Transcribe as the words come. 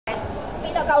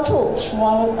飞到高处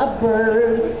swallowed a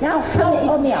bird. 然后吞了一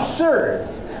只鸟， Absurd.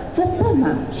 真笨嘛！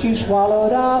 She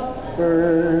swallowed a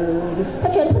bird. 他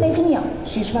居然吞了一只鸟。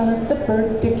 She swallowed the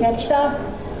bird to catch the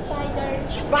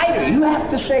spider. You have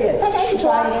to say it. 大家一起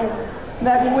说。 Spider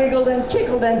that wiggled and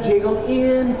tickled and jiggled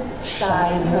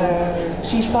inside her.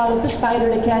 She swallowed the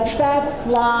spider to catch that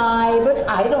fly, but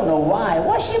I don't know why.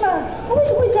 为什么？他为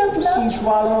什么会这样子呢 She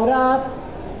swallowed a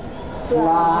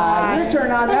fly. Your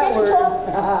turn on 大家 that 一起 word. 说。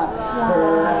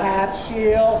 Perhaps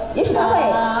she'll 也许她会。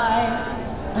 fly.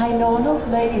 I know an old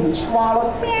lady who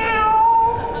swallowed meow.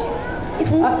 一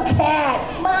只 A cat.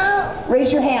 猫。 Raise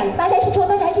your hand. 大家一起做，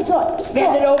大家一起做，一起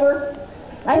Bend it 做。 over.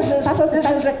 来， This is 把手指 this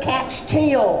is a cat's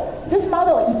tail. 这是猫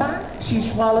的尾巴， She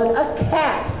swallowed a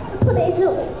cat. 吞了一只。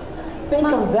 Think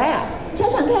of that.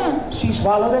 想想看， She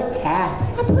swallowed a cat.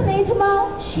 它吞了一只猫。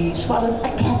 She swallowed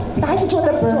a cat to 大家一起 catch 做，大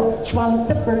the 家一起做。 bird. Swallowed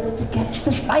the bird to catch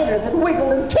the spider that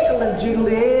wiggled and tickled and jiggled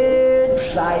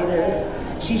inside her.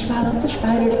 She swallowed the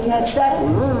spider to catch that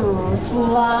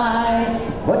fly.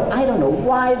 But I don't know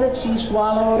why that she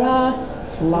swallowed a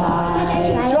fly. 大家一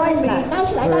起来， Join me. 大家一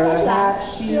起来，大家一起来。 Perhaps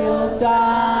she'll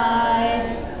die.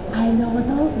 I know an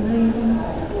old lady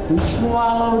who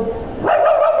swallowed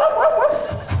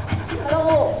什么动物？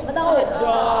什么动物？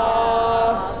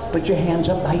 dog. Put your hands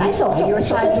up by 来， your, 手 by your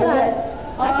手 side 伸 of 出 your 来 head.，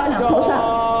来放两头上。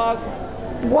 Dog.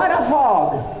 What a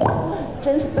hog.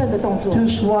 真是笨的动作。 To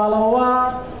swallow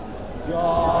a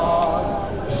dog.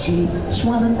 She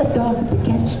swallowed the dog to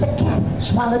catch the cat.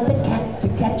 Swallowed the cat to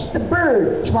catch the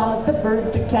bird. Swallowed the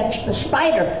bird to catch the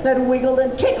spider that wiggled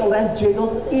and tickled and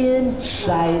jiggled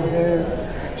inside her.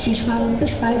 She swallowed the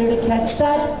spider to catch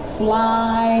that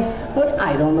fly. But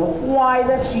I don't know why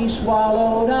that she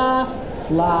swallowed a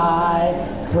fly.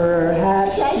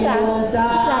 Perhaps 一起来， she'll 一起来，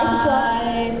一起说。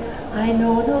 die. I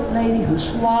know an old lady who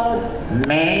swallowed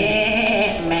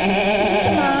meh 什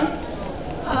meh. 么？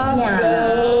 A 羊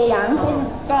goat. 羊。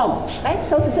 Thumbs. 来，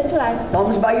手指伸出来，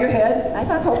 Thumbs by your head. 来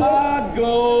放头边， A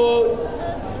goat.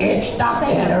 It's stuck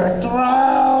in her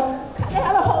throat. 卡在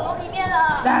它的喉咙里面了。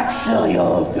 That silly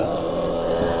old 这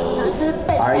goat. 只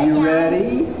笨 Are 山 you 羊。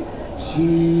 ready? She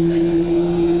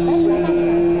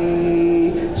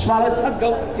swallowed a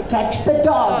goat to catch the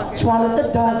dog. Swallowed the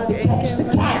dog to catch the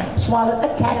cat. Swallowed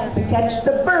the cat to catch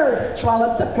the bird.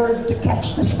 Swallowed the bird to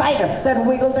catch the spider that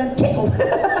wiggled and tickled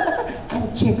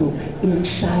and jiggled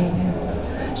inside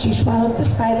her. She swallowed the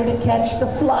spider to catch the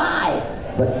fly.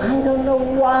 But I don't know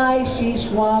why she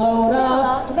swallowed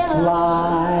a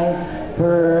fly.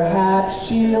 Perhaps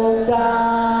she'll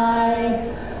die.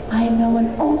 I know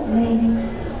an old lady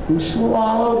who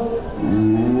swallowed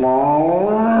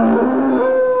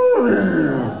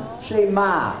Say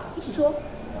ma. 一起说。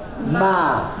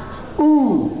 Ma.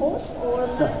 Ooh. Horse or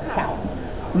The cow.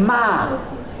 Ma.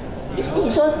 一起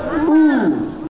说。 Ooh.